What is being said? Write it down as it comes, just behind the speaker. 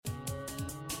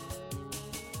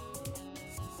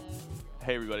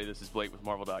Hey everybody, this is Blake with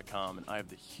Marvel.com, and I have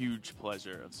the huge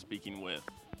pleasure of speaking with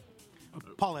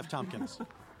Paul F. Tompkins.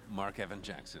 Marc Evan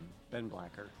Jackson. Ben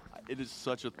Blacker. It is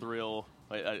such a thrill.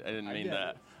 I didn't mean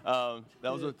that.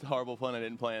 That was a horrible pun I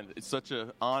didn't plan. It's such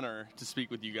an honor to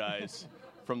speak with you guys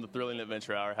from the Thrilling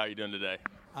Adventure Hour. How are you doing today?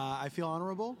 I feel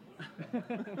honorable.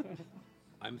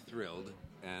 I'm thrilled,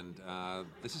 and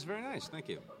this is very nice. Thank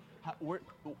you.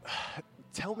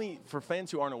 Tell me, for fans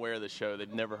who aren't aware of the show,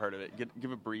 they've never heard of it,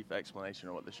 give a brief explanation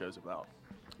of what the show's about.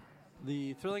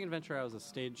 The Thrilling Adventure Hour is a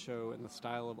stage show in the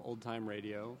style of old-time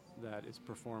radio that is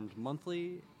performed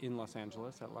monthly in Los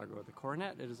Angeles at Largo the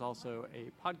Coronet. It is also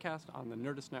a podcast on the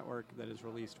Nerdist Network that is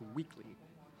released weekly.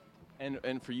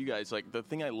 And for you guys, like, the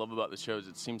thing I love about the show is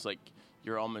it seems like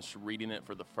you're almost reading it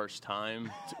for the first time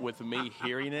with me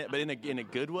hearing it, but in a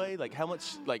good way. Like, how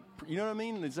much, like, you know what I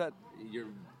mean? Is that...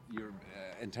 You're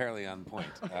entirely on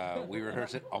point. We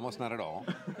rehearse it almost not at all,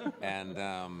 and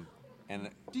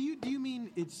Do you mean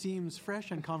it seems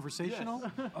fresh and conversational,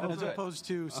 as opposed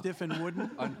to stiff and wooden?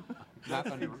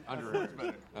 not under.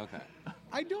 Okay.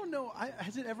 I don't know.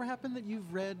 Has it ever happened that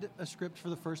you've read a script for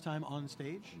the first time on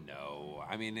stage? No,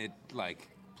 I mean it like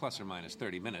plus or minus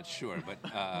 30 minutes, sure,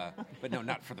 but no,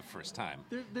 not for the first time.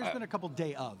 There's been a couple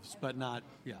day ofs, but not.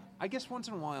 Yeah. I guess once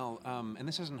in a while, and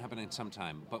this hasn't happened in some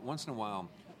time, but once in a while,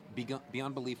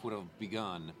 Beyond Belief would have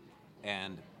begun,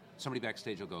 and somebody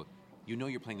backstage will go, "You know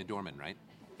you're playing the doorman, right?"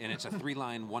 And it's a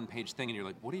 3-line, 1-page thing, and you're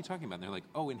like, "What are you talking about?" And they're like,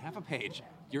 "Oh, in half a page,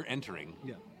 you're entering."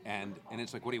 Yeah. And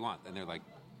it's like, "What do you want?" And they're like,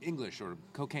 "English or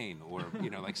cocaine or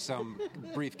like some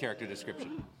brief character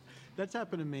description." That's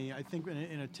happened to me, I think,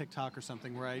 in a TikTok or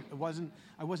something, where I wasn't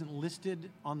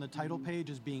listed on the title page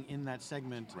as being in that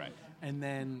segment, Right. And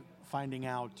then finding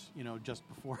out, just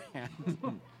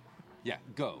beforehand. Yeah,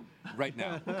 go. Right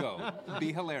now. Go.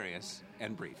 Be hilarious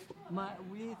and brief.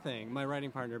 My writing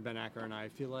partner Ben Acker and I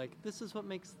feel like this is what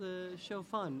makes the show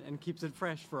fun and keeps it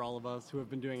fresh for all of us who have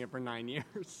been doing it for 9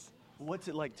 years. What's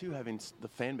it like, too, having the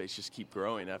fan base just keep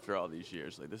growing after all these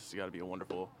years? Like, this has got to be a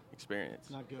wonderful experience. It's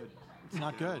not good. It's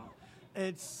not good.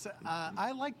 It's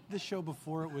I liked the show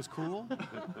before it was cool,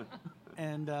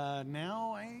 and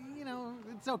now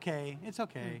it's okay. It's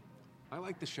okay. I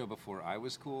liked the show before I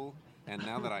was cool, and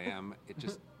now that I am, it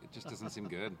just doesn't seem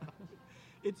good.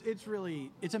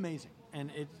 It's amazing,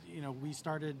 and we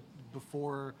started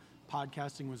before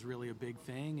podcasting was really a big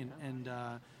thing, and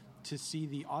to see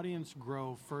the audience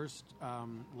grow first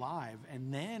live,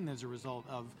 and then as a result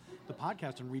of the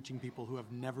podcast and reaching people who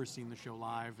have never seen the show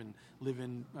live and live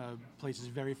in places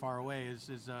very far away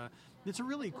it's a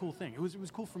really cool thing. It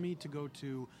was cool for me to go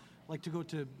to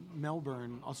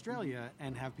Melbourne, Australia,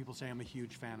 and have people say I'm a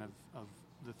huge fan of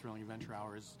the Thrilling Adventure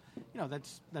Hours.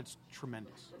 That's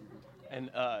tremendous. And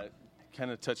kind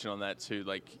of touching on that too,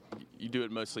 like you do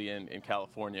it mostly in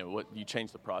California. What you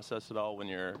change the process at all when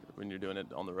you're doing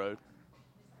it on the road?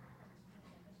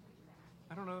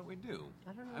 I don't know that we do.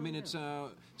 I don't know. I mean, it's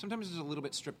sometimes it's a little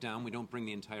bit stripped down. We don't bring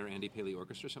the entire Andy Paley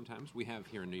Orchestra. Sometimes we have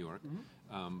here in New York,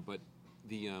 but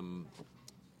the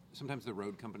sometimes the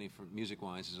road company for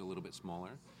music-wise is a little bit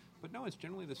smaller. But no, it's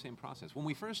generally the same process. When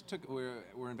we first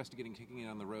we're investigating taking it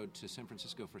on the road to San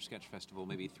Francisco for Sketch Festival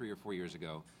maybe 3 or 4 years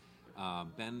ago.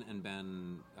 Ben,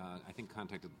 I think,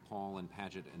 contacted Paul and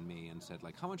Paget and me and said,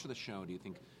 like, how much of the show do you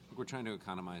think, we're trying to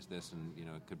economize this and,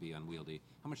 it could be unwieldy.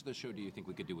 How much of the show do you think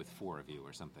we could do with 4 of you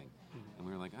or something? Mm-hmm. And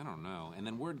we were like, I don't know. And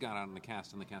then word got out in the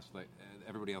cast, and the cast, was like,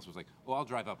 everybody else was like, oh, I'll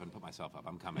drive up and put myself up.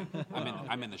 I'm coming.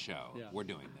 I'm in the show. Yeah. We're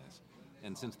doing this.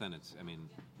 And since then,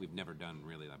 we've never done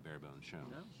really that bare-bones show.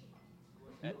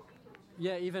 No.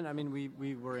 Yeah, even,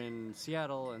 we were in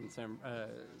Seattle and San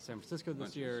Francisco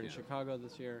this year and Chicago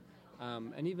this year.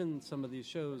 And even some of these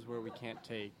shows where we can't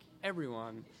take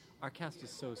everyone, our cast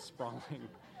is so sprawling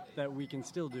that we can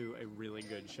still do a really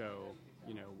good show,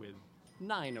 with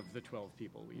 9 of the 12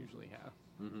 people we usually have.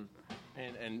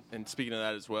 Mm-hmm. And speaking of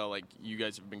that as well, like you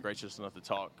guys have been gracious enough to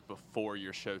talk before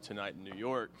your show tonight in New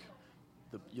York.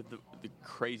 You have the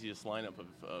craziest lineup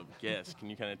of guests. Can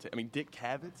you kind of Dick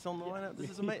Cavitt's on the lineup? This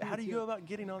is amazing. How do you go about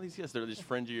getting all these guests? They're just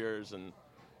friends of yours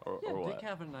or what? Dick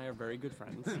Cavett and I are very good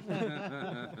friends.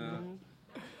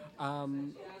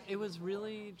 It was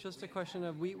really just a question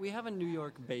of, we have a New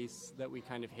York base that we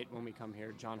kind of hit when we come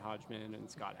here. John Hodgman and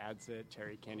Scott Adsit,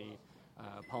 Terry Kinney,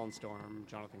 Paul and Storm,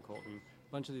 Jonathan Colton,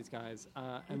 a bunch of these guys.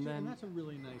 And that's a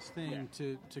really nice thing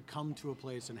to come to a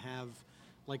place and have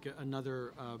like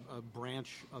another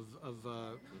branch of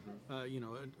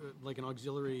like an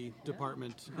auxiliary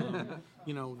department,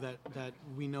 that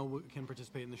we know can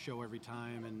participate in the show every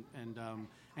time,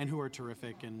 and who are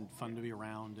terrific and fun to be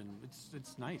around, and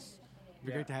it's nice. It'd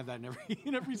be great to have that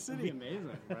in every city. It'd be amazing,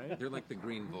 right? They're like the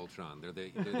Green Voltron. They're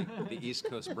the East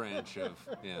Coast branch of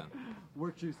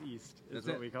Work Juice East is That's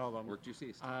what it. we call them. Work Juice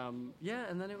East. Yeah,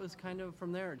 and then it was kind of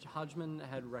from there. Hodgman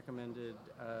had recommended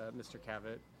Mr.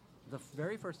 Cavett the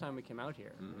very first time we came out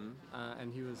here,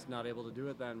 and he was not able to do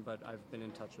it then. But I've been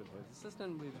in touch with his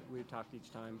assistant. We've talked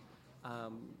each time.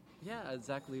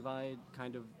 Zach Levi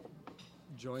kind of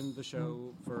joined the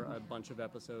show for a bunch of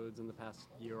episodes in the past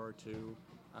year or two,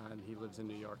 and he lives in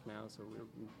New York now, so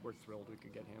we're thrilled we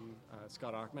could get him.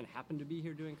 Scott Aukerman happened to be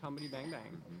here doing Comedy Bang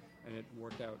Bang, and it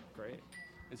worked out great.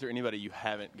 Is there anybody you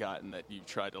haven't gotten that you've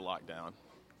tried to lock down?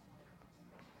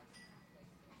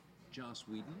 Joss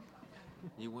Whedon.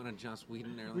 You wanted Joss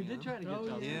Whedon earlier? We did try to get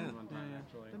Joss yeah. Whedon one time,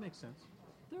 actually. That makes sense.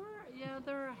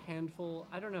 There are a handful.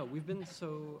 I don't know. We've been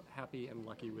so happy and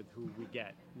lucky with who we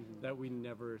get that we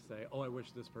never say, "Oh, I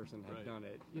wish this person had done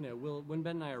it." You know, when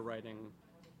Ben and I are writing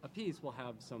a piece, we'll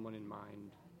have someone in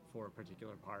mind for a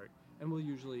particular part, and we'll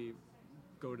usually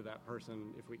go to that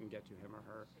person if we can get to him or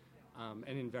her.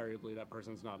 And invariably, that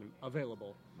person's not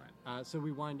available. Right. So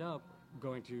we wind up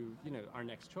going to our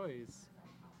next choice,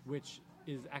 which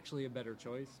is actually a better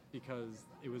choice because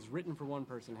it was written for one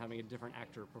person. Having a different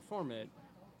actor perform it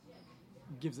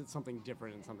gives it something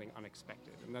different and something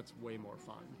unexpected, and that's way more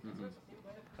fun. Mm-hmm.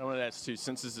 I wanted to ask too,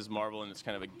 since this is Marvel and it's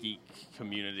kind of a geek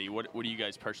community, what do you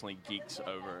guys personally geeks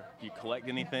over? Do you collect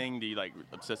anything? Do you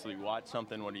obsessively watch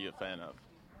something? What are you a fan of?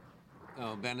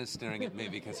 Oh, Ben is staring at me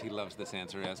because he loves this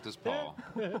answer, as does Paul.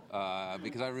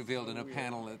 Because I revealed in a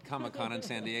panel at Comic-Con in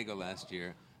San Diego last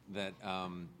year that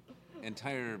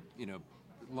entire,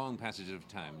 long passages of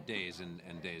time, days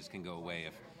and days, can go away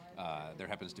if there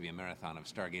happens to be a marathon of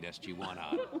Stargate SG-1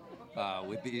 on,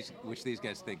 which these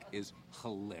guys think is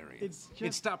hilarious.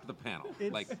 It stopped the panel.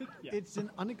 It's an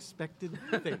unexpected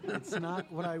thing. It's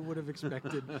not what I would have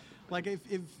expected. Like if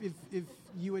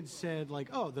you had said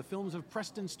the films of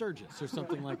Preston Sturges or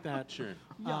something like that. Sure.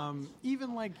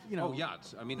 Even Oh,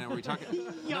 yachts. I mean, are we talking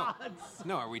yachts?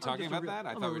 No, are we talking about that?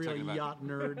 I thought we were talking about yacht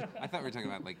nerd. I thought we were talking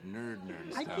about nerd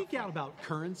I stuff. geek out about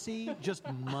currency, just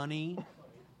money.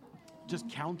 Just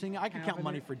counting. I could count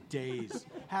money for days.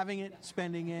 Having it,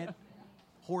 spending it,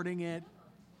 hoarding it.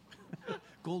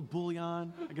 Gold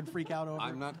bullion. I can freak out over.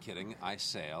 I'm not kidding. I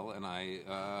sail and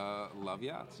I love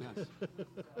yachts. Yes.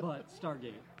 But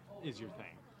Stargate is your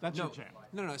thing. That's your jam.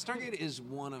 No. Stargate is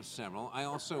one of several. I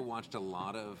also watched a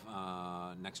lot of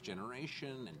Next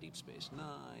Generation and Deep Space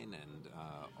Nine and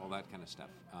all that kind of stuff.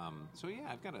 So yeah,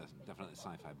 I've got a definitely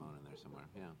sci-fi bone in there somewhere.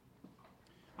 Yeah.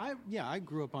 I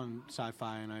grew up on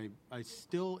sci-fi, and I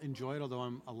still enjoy it. Although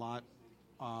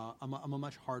I'm a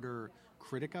much harder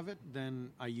critic of it than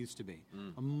I used to be.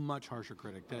 A much harsher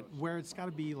critic. Where it's got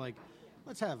to be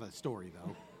let's have a story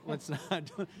though. let's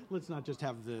not just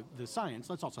have the science.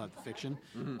 Let's also have the fiction.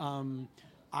 Mm-hmm.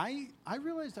 I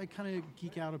realized I kind of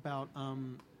geek out about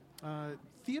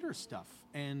theater stuff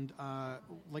and a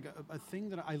thing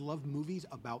that I love movies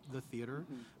about the theater.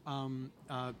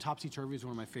 Topsy Turvy is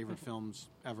one of my favorite films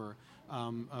ever.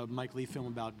 A Mike Leigh film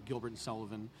about Gilbert and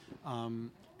Sullivan,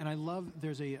 and I love.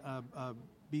 There's a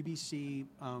BBC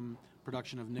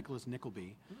production of Nicholas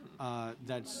Nickleby.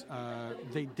 That's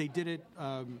they did it.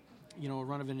 A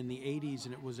run of it in the 80s,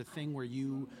 and it was a thing where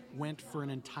you went for an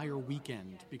entire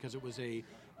weekend because it was a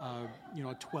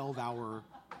 12-hour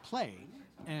play.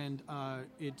 And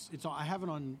it's I have it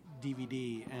on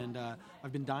DVD, and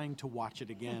I've been dying to watch it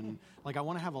again. I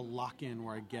want to have a lock-in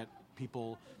where I get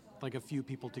people, a few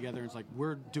people together, and it's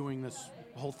we're doing this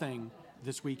whole thing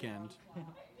this weekend.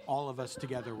 All of us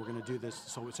together, we're going to do this.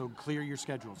 So clear your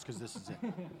schedules because this is it.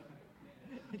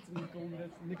 It's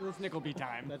Nicholas Nickleby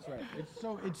time. That's right.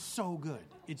 It's so good.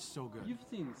 It's so good. You've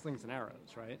seen Slings and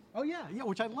Arrows, right? Oh yeah,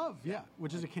 which I love. Yeah,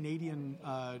 which is a Canadian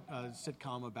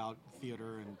sitcom about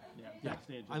theater and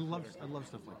backstage. I love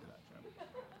stuff like that.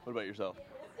 What about yourself?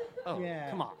 Oh,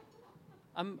 come on.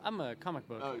 I'm a comic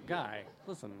book guy.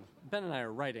 Listen, Ben and I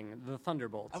are writing the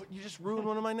Thunderbolts. You just ruined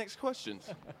one of my next questions.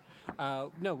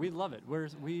 No, we love it.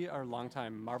 We are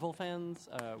longtime Marvel fans.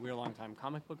 We are longtime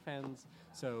comic book fans.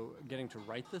 So getting to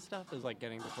write this stuff is like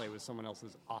getting to play with someone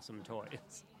else's awesome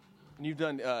toys. And you've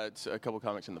done a couple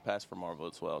comics in the past for Marvel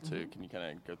as well, too. Can you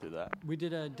kind of go through that? We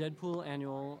did a Deadpool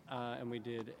annual, and we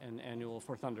did an annual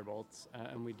for Thunderbolts.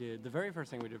 And we did the very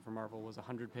first thing we did for Marvel was a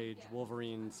 100-page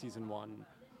Wolverine Season 1,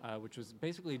 which was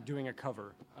basically doing a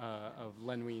cover of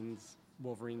Len Wein's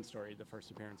Wolverine story, the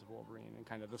first appearance of Wolverine, and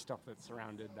kind of the stuff that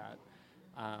surrounded that.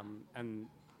 And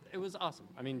it was awesome.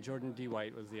 I mean, Jordan D.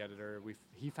 White was the editor.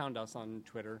 He found us on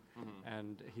Twitter,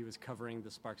 and he was covering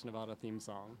the Sparks Nevada theme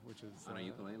song, which is On a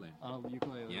ukulele.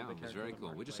 Ukulele. Yeah, the it was character very that cool.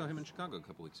 Mark We just saw plays. him in Chicago a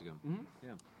couple weeks ago.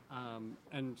 Yeah.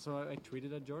 And so I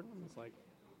tweeted at Jordan. It's like,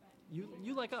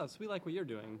 you like us. We like what you're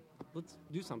doing. Let's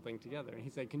do something together. And he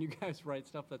said, can you guys write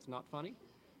stuff that's not funny?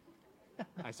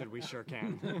 I said, we sure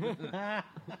can.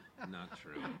 Not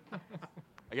true.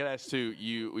 I got to ask, too,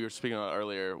 we were speaking about it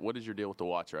earlier, what is your deal with The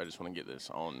Watcher? I just want to get this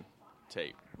on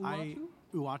tape.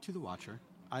 Uatu the Watcher.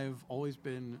 I have always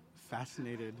been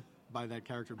fascinated by that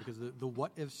character because the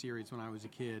What If series when I was a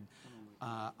kid,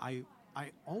 I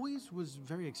always was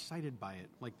very excited by it.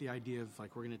 Like the idea of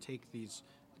like we're going to take these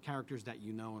characters that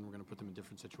you know and we're going to put them in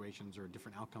different situations or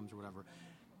different outcomes or whatever.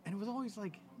 And it was always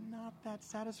like not that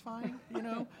satisfying, you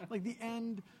know? Like the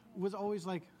end was always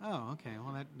like, oh, okay,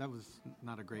 well that was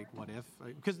not a great what if.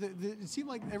 Because it seemed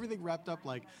like everything wrapped up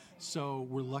like, so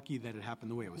we're lucky that it happened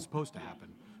the way it was supposed to happen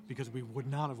because we would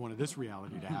not have wanted this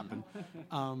reality to happen.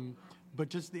 But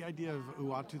just the idea of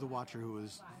Uatu the Watcher, who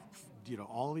was, you know,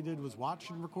 all he did was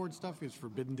watch and record stuff. He was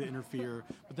forbidden to interfere.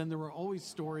 But then there were always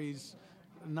stories,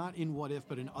 not in What If,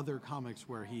 but in other comics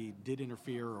where he did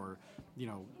interfere or, you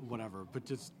know, whatever. But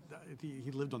just,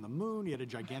 he lived on the moon. He had a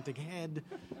gigantic head.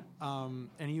 And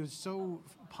he was so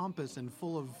pompous and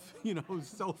full of, you know,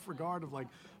 self-regard of like,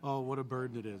 oh, what a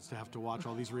burden it is to have to watch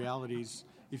all these realities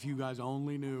if you guys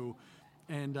only knew.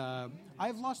 And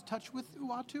I've lost touch with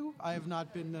Uatu. I have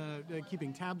not been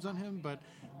keeping tabs on him, but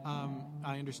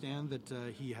I understand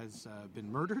that he has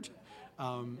been murdered.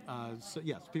 So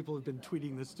yes, people have been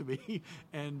tweeting this to me,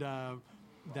 and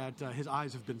that his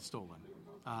eyes have been stolen.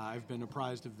 I've been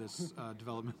apprised of this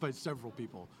development by several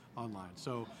people online.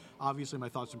 So obviously my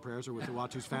thoughts and prayers are with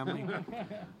Uatu's family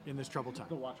in this troubled time.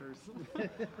 The Watchers.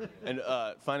 And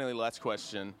finally, last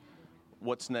question.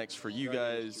 What's next for you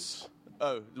guys?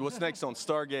 Oh, what's next on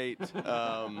Stargate?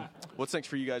 What's next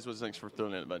for you guys? What's next for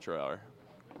Thrilling Adventure Hour?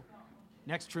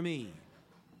 Next for me,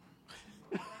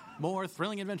 more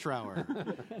Thrilling Adventure Hour.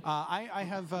 I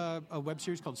have a web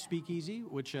series called Speakeasy,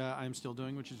 which I'm still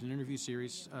doing, which is an interview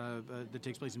series that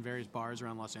takes place in various bars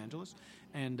around Los Angeles.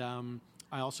 And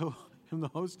I also am the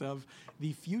host of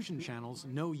the Fusion Channel's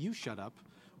No You Shut Up,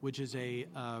 which is a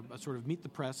sort of Meet the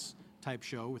Press type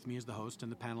show with me as the host,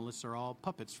 and the panelists are all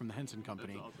puppets from the Henson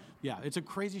Company. That's awesome. Yeah, it's a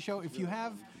crazy show. If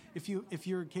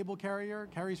your cable carrier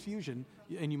carries Fusion,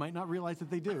 and you might not realize that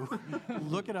they do,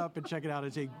 look it up and check it out.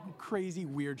 It's a crazy,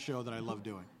 weird show that I love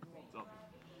doing.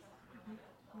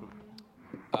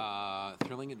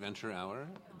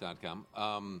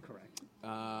 thrillingadventurehour.com. Correct.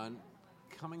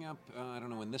 Coming up, I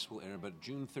don't know when this will air, but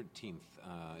June 13th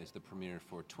is the premiere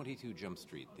for 22 Jump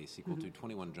Street, the sequel to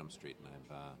 21 Jump Street, and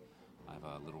I have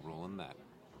a little role in that.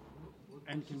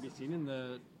 And can be seen in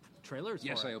the trailers.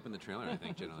 Yes, for it. I opened the trailer, I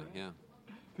think, generally, yeah.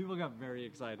 People got very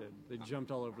excited. They jumped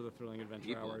all over the Thrilling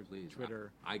Adventure Hour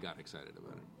Twitter. I got excited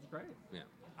about it. It's great. Yeah.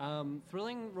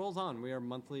 Thrilling rolls on. We are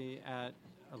monthly at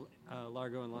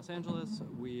Largo in Los Angeles.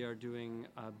 We are doing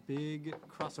a big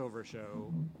crossover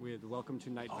show with Welcome to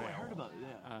Night Vale. I heard about it,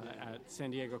 yeah. At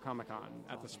San Diego Comic-Con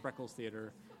at the Spreckles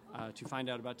Theater. To find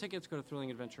out about tickets, go to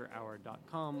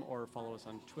thrillingadventurehour.com or follow us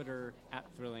on Twitter at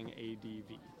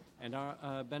thrillingadv. And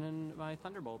our Ben and my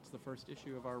Thunderbolts, the first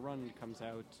issue of our run, comes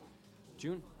out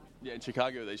June. Yeah, in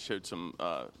Chicago they showed some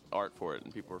art for it,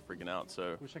 and people were freaking out.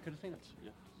 So Wish I could have seen it.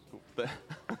 yeah, cool.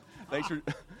 Thanks for.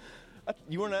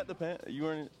 You weren't at the pan. You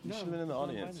weren't. You should have been in the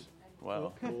audience.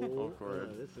 Wow.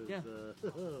 Awkward. This is. Yeah.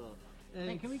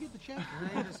 Hey, can we get the check?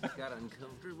 I just got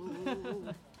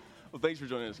uncomfortable. Well, thanks for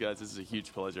joining us, guys. This is a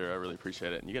huge pleasure. I really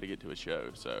appreciate it. And you got to get to a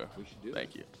show, so We should do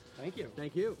thank you. Thank you.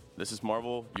 Thank you. This is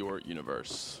Marvel, Your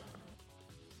Universe.